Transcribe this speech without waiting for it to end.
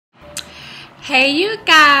Hey you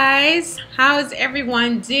guys, how's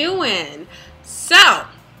everyone doing? So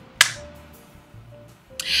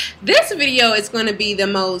this video is going to be the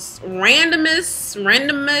most randomized,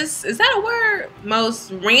 is that a word?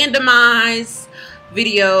 Most randomized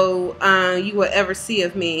video you will ever see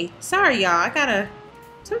of me. Sorry y'all,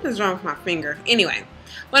 something's wrong with my finger. Anyway,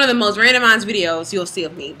 one of the most randomized videos you'll see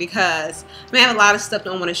of me because I have a lot of stuff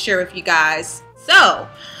that I want to share with you guys. So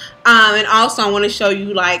and also I want to show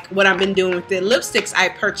you like what I've been doing with the lipsticks I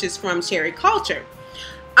purchased from Cherry Culture.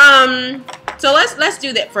 So let's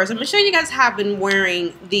do that first. I'm gonna show you guys how I've been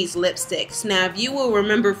wearing these lipsticks. Now, if you will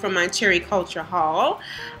remember from my Cherry Culture haul,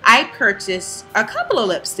 I purchased a couple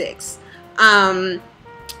of lipsticks. I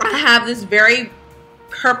have this very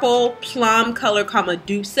purple plum color called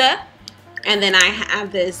Medusa, and then I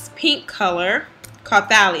have this pink color called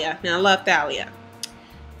Thalia. Now, I love Thalia.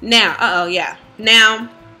 Now, now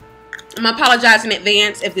I'm gonna apologize in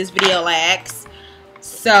advance if this video lags.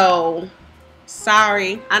 So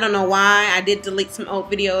sorry, I don't know why. I did delete some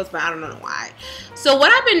old videos, but I don't know why. So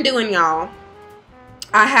what I've been doing, y'all,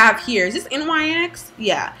 I have here, is this NYX?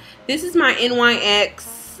 Yeah, this is my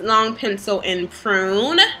NYX long pencil in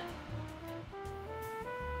prune.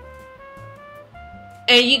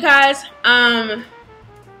 And you guys,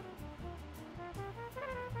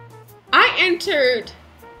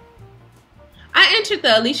 I entered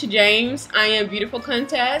the Alicia James I Am Beautiful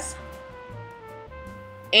contest,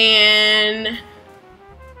 and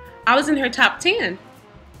I was in her top 10.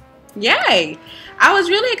 Yay! I was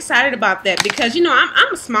really excited about that because, you know,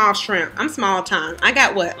 I'm a small shrimp. I'm small time. I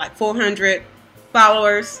got what, like 400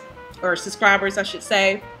 followers or subscribers, I should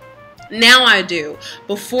say. Now I do.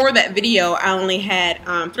 Before that video, I only had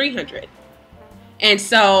 300. And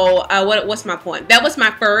so, what's my point? That was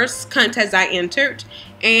my first contest I entered,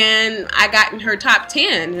 and I got in her top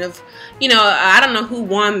 10 of, you know, I don't know who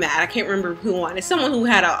won that. I can't remember who won. It's someone who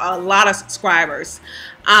had a lot of subscribers.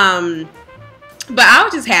 But I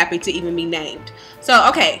was just happy to even be named. So,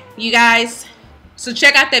 okay, you guys, so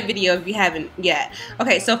check out that video if you haven't yet.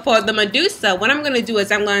 Okay, so for the Medusa, what I'm going to do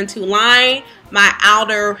is I'm going to line my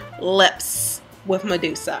outer lips with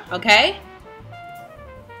Medusa, okay?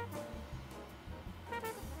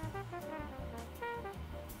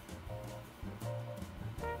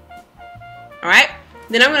 Alright,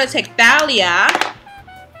 then I'm going to take Thalia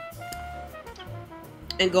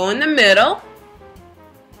and go in the middle.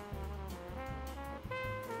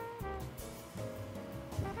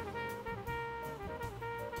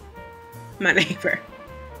 My neighbor.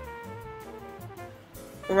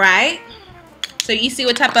 Right? So you see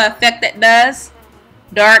what type of effect that does?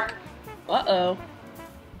 Dark.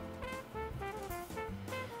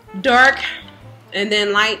 Dark and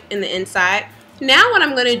then light in the inside. Now what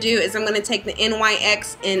I'm going to do is I'm going to take the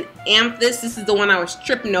NYX and Amethyst. This is the one I was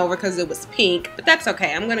tripping over because it was pink, but that's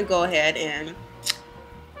okay. I'm going to go ahead and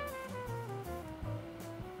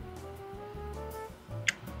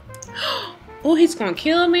oh, he's going to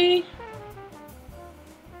kill me.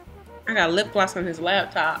 I got lip gloss on his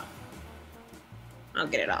laptop. I'll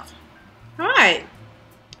get it off. Alright.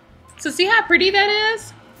 So see how pretty that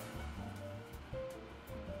is?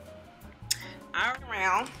 All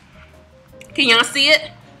around. Can y'all see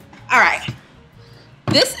it? Alright.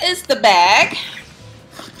 This is the bag.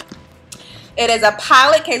 It is a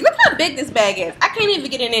pilot case. Look how big this bag is. I can't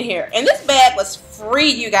even get it in here. And this bag was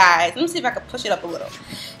free, you guys. Let me see if I can push it up a little.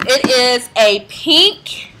 It is a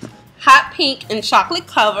pink, hot pink and chocolate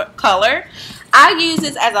color. I use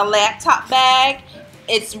this as a laptop bag.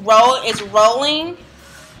 It's rolling.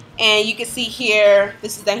 And you can see here,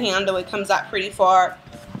 this is the handle. It comes out pretty far.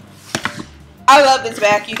 I love this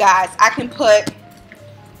bag, you guys. I can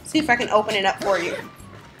see if I can open it up for you.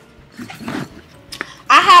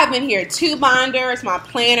 I have in here 2 binders, my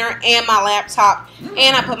planner, and my laptop,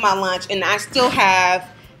 and I put my lunch, and I still have,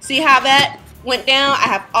 see how that went down? I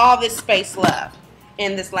have all this space left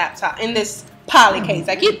in this laptop, in this poly case.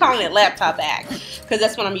 I keep calling it laptop bag, because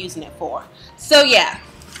that's what I'm using it for. So yeah,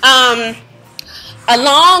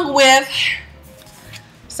 along with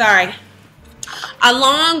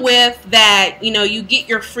that, you know, you get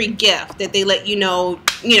your free gift that they let you know,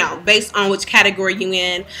 based on which category you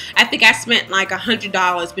in. I think I spent like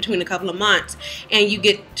 $100 between a couple of months, and you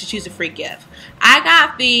get to choose a free gift. I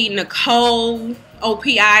got the Nicole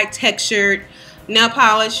OPI textured nail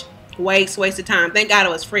polish. Waste of time. Thank God it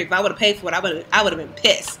was free. If I would have paid for it, I would have been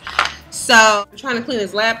pissed. So I'm trying to clean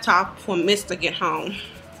his laptop before Mr. get home.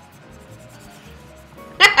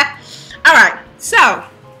 All right, so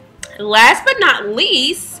last but not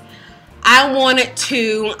least, I wanted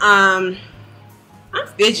to I'm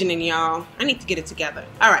fidgeting, y'all. I need to get it together.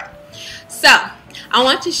 All right, so I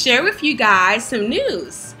want to share with you guys some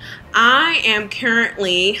news. I am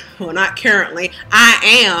currently, well, not currently,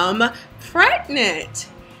 I am pregnant.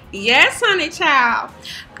 Yes, honey child.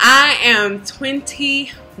 I am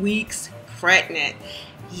 20 weeks pregnant.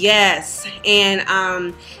 Yes, and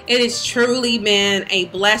it has truly been a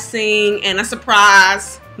blessing and a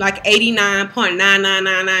surprise. Like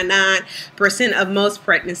 89.99999% of most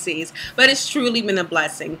pregnancies, but it's truly been a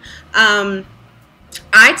blessing.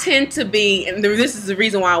 I tend to be, and this is the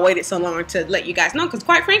reason why I waited so long to let you guys know, because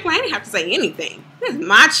quite frankly, I didn't have to say anything. This is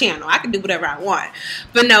my channel. I can do whatever I want.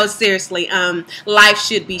 But no, seriously, life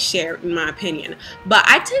should be shared, in my opinion. But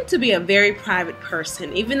I tend to be a very private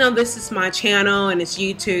person. Even though this is my channel and it's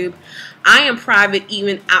YouTube, I am private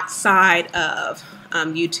even outside of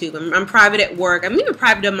YouTube. I'm private at work. I'm even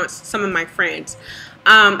private amongst some of my friends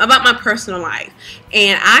about my personal life.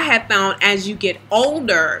 And I have found as you get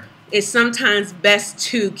older, it's sometimes best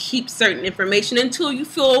to keep certain information until you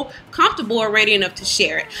feel comfortable or ready enough to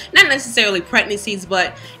share it. Not necessarily pregnancies,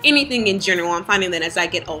 but anything in general. I'm finding that as I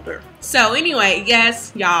get older. So anyway,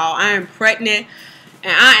 yes, y'all, I am pregnant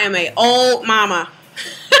and I am an old mama.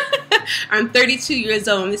 I'm 32 years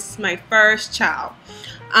old and this is my first child.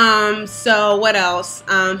 So what else?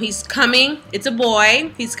 He's coming. It's a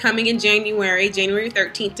boy. He's coming in January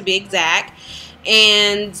 13th to be exact.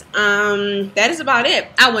 And that is about it.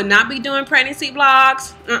 I would not be doing pregnancy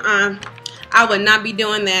vlogs. I would not be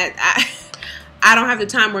doing that. I don't have the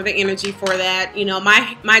time or the energy for that. You know,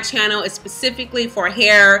 my channel is specifically for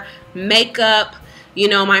hair, makeup, you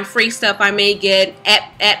know, my free stuff I may get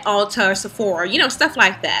at Ulta or Sephora, you know, stuff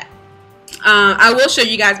like that. I will show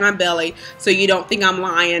you guys my belly so you don't think I'm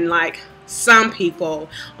lying like some people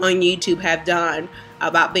on YouTube have done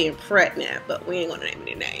about being pregnant, but we ain't gonna name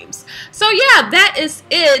any names. So yeah, that is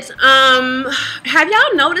it. Have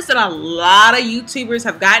y'all noticed that a lot of YouTubers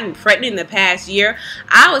have gotten pregnant in the past year?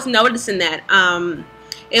 I was noticing that.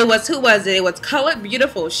 It was, who was it? It was Colored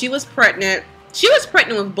Beautiful. She was pregnant. She was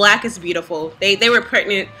pregnant with Black is Beautiful. They were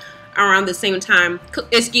pregnant around the same time.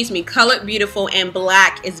 Excuse me, Colored Beautiful and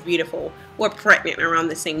Black is Beautiful were pregnant around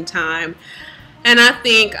the same time. And I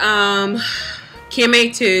think Kim A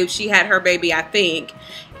too, she had her baby, I think,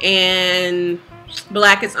 and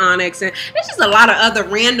Black is Onyx, and there's just a lot of other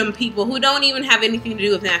random people who don't even have anything to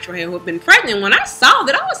do with natural hair who have been pregnant. When I saw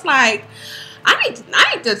that, I was like,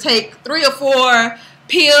 I need to take 3 or 4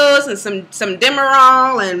 pills and some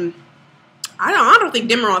Demerol, and I don't think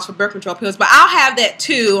Demerol is for birth control pills, but I'll have that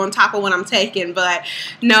too on top of what I'm taking. But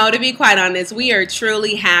no, to be quite honest, we are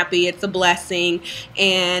truly happy. It's a blessing,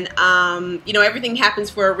 and you know, everything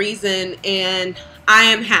happens for a reason, and I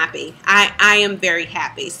am happy. I am very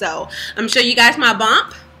happy. So I'm gonna show you guys my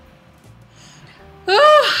bump.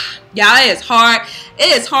 Y'all, it is hard.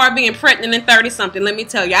 It is hard being pregnant and 30-something. Let me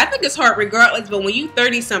tell you, I think it's hard regardless, but when you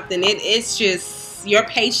 30-something, it's just your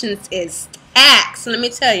patience is taxed. Let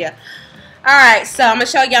me tell you. Alright, so I'm going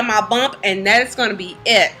to show y'all my bump, and that is going to be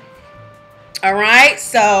it. Alright,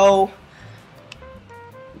 so,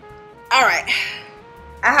 alright.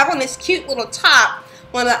 I have on this cute little top,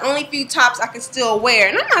 one of the only few tops I can still wear.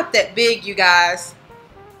 And I'm not that big, you guys.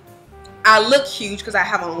 I look huge because I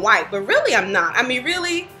have on white, but really I'm not. I mean,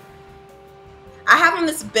 really, I have on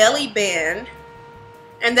this belly band,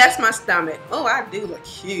 and that's my stomach. Oh, I do look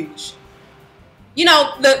huge. You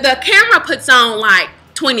know, the camera puts on like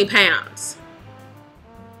 20 pounds.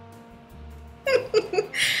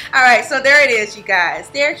 Alright, so there it is, you guys.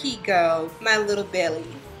 There he goes, my little belly.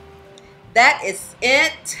 That is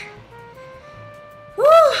it.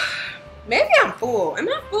 Whew. Maybe I'm full. Am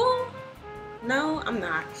I full? No, I'm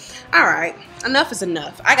not. Alright, enough is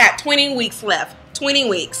enough. I got 20 weeks left. 20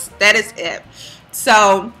 weeks. That is it.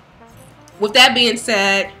 So, with that being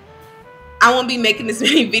said, I won't be making as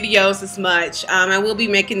many videos as much. I will be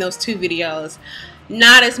making those 2 videos.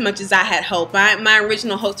 Not as much as I had hoped. My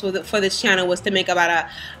original hopes for this channel was to make about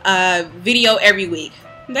a video every week.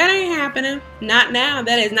 That ain't happening. Not now.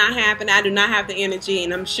 That is not happening. I do not have the energy,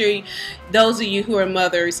 and I'm sure those of you who are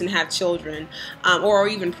mothers and have children or are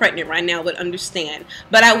even pregnant right now would understand.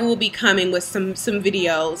 But I will be coming with some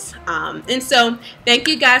videos. And so thank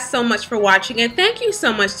you guys so much for watching, and thank you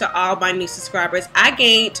so much to all my new subscribers. I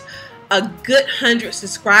gained a good 100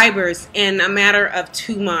 subscribers in a matter of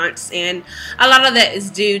 2 months, and a lot of that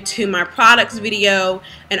is due to my products video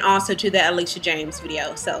and also to the Alicia James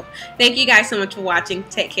video. So thank you guys so much for watching.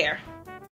 Take care.